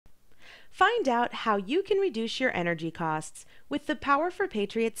Find out how you can reduce your energy costs with the Power for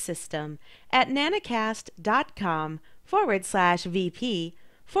Patriots system at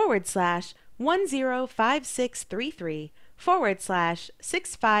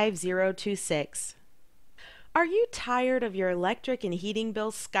Are you tired of your electric and heating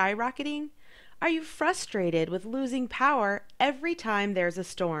bills skyrocketing? Are you frustrated with losing power every time there's a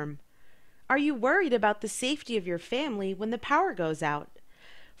storm? Are you worried about the safety of your family when the power goes out?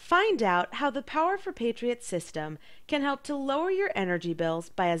 Find out how the Power for Patriots system can help to lower your energy bills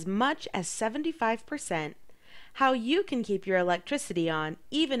by as much as 75%, how you can keep your electricity on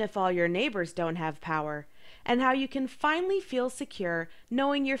even if all your neighbors don't have power, and how you can finally feel secure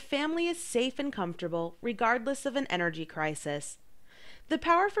knowing your family is safe and comfortable regardless of an energy crisis. The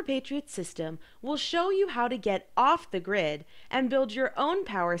Power for Patriots system will show you how to get off the grid and build your own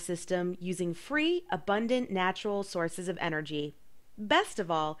power system using free, abundant, natural sources of energy. Best of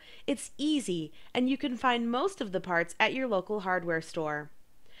all, it's easy and you can find most of the parts at your local hardware store.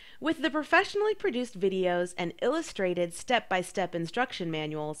 With the professionally produced videos and illustrated step-by-step instruction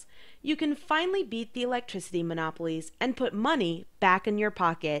manuals, you can finally beat the electricity monopolies and put money back in your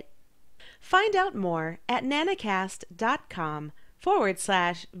pocket. Find out more at